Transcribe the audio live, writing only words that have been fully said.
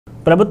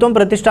ప్రభుత్వం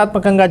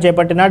ప్రతిష్టాత్మకంగా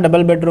చేపట్టిన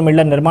డబుల్ బెడ్రూమ్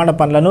ఇళ్ల నిర్మాణ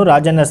పనులను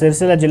రాజన్న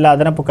సిరిసిల్ల జిల్లా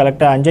అదనపు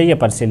కలెక్టర్ అంజయ్య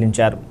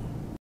పరిశీలించారు.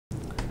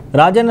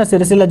 రాజన్న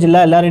సిరిసిల్ల జిల్లా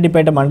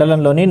ఎల్లారెడ్డిపేట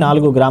మండలంలోని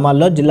 4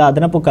 గ్రామాల్లో జిల్లా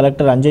అదనపు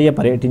కలెక్టర్ అంజయ్య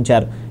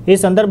పర్యటించారు. ఈ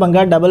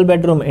సందర్భంగా డబుల్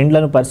బెడ్రూమ్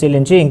ఇండ్లను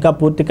పరిశీలించి ఇంకా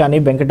పూర్తి కాని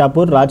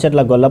వెంకటాపూర్,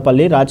 రాచర్ల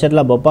గొల్లపల్లి,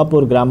 రాచర్ల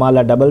బొప్పాపూర్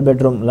గ్రామాల డబుల్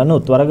బెడ్రూమ్లను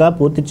త్వరగా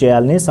పూర్తి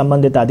చేయాలని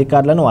సంబంధిత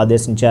అధికారులను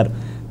ఆదేశించారు.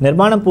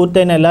 నిర్మాణం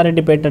పూర్తయిన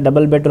ఎల్లారెడ్డిపేట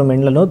డబుల్ బెడ్రూమ్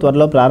ఇండ్లను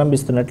త్వరలో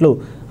ప్రారంభిస్తున్నట్లు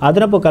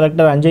అదనపు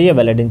కలెక్టర్ అంజయ్య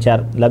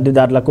వెల్లడించారు.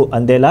 లబ్ధిదారులకు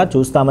అందేలా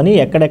చూస్తామని,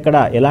 ఎక్కడెక్కడ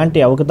ఎలాంటి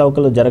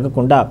అవకతవకలు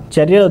జరగకుండా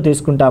చర్యలు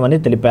తీసుకుంటామని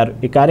తెలిపారు.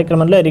 ఈ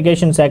కార్యక్రమంలో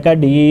ఇరిగేషన్ శాఖ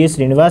DEE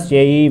Srinivas,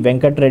 AE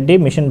Venkatareddy,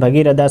 machine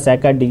Bhagiratha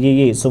శాఖ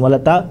డిఈఈ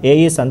సుమలత,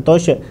 ఏఈ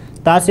సంతోష్,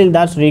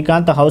 తహసీల్దార్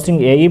శ్రీకాంత్,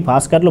 హౌసింగ్ ఏఈ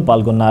భాస్కర్లు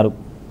పాల్గొన్నారు.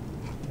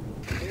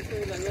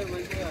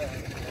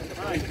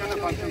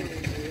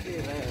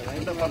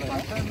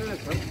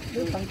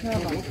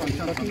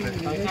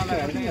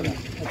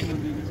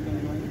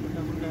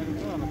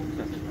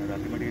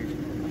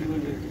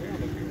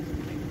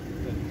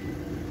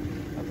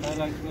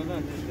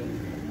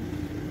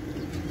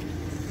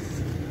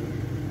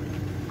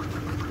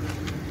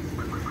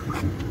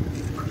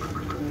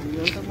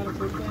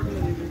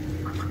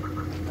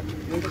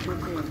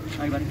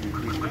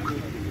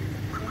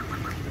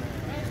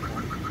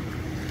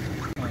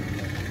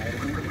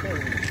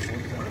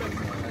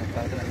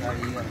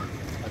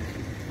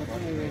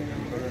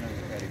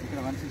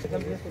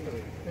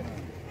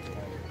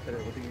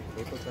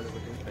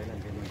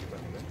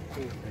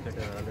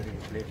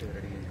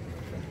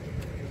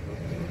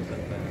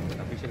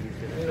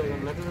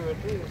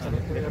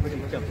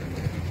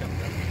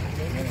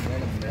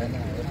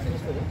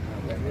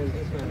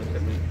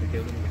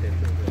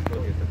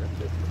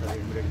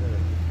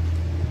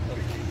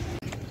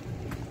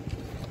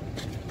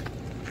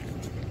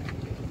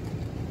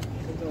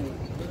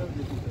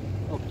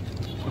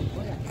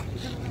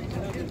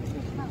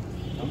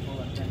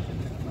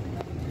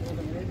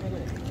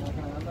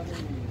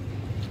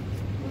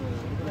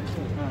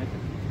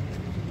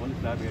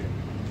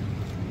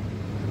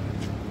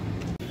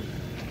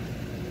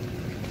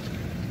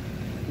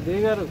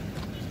 గారు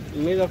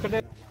మీరు ఒకటే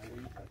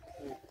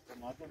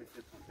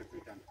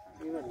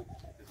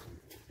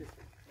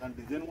దాని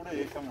డిజైన్ కూడా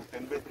వేసాము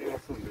 10/3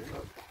 వస్తుంది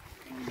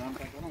దాని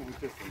ప్రకారం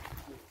వచ్చేస్తుంది.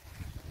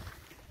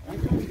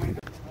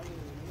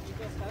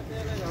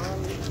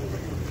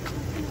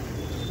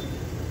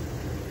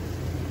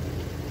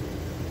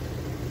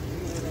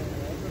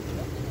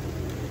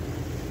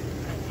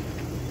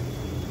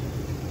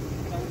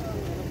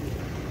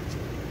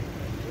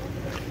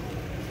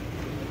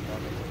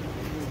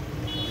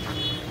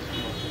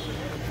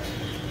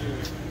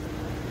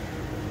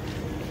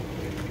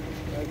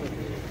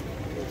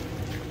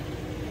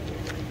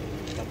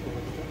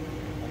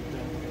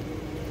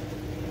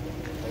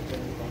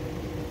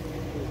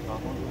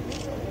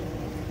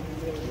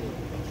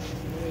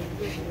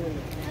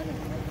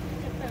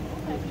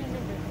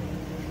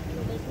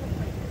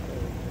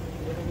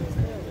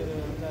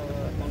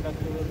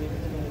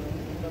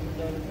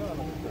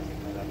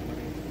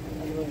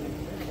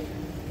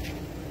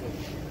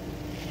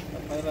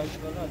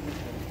 $5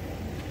 లక్షలు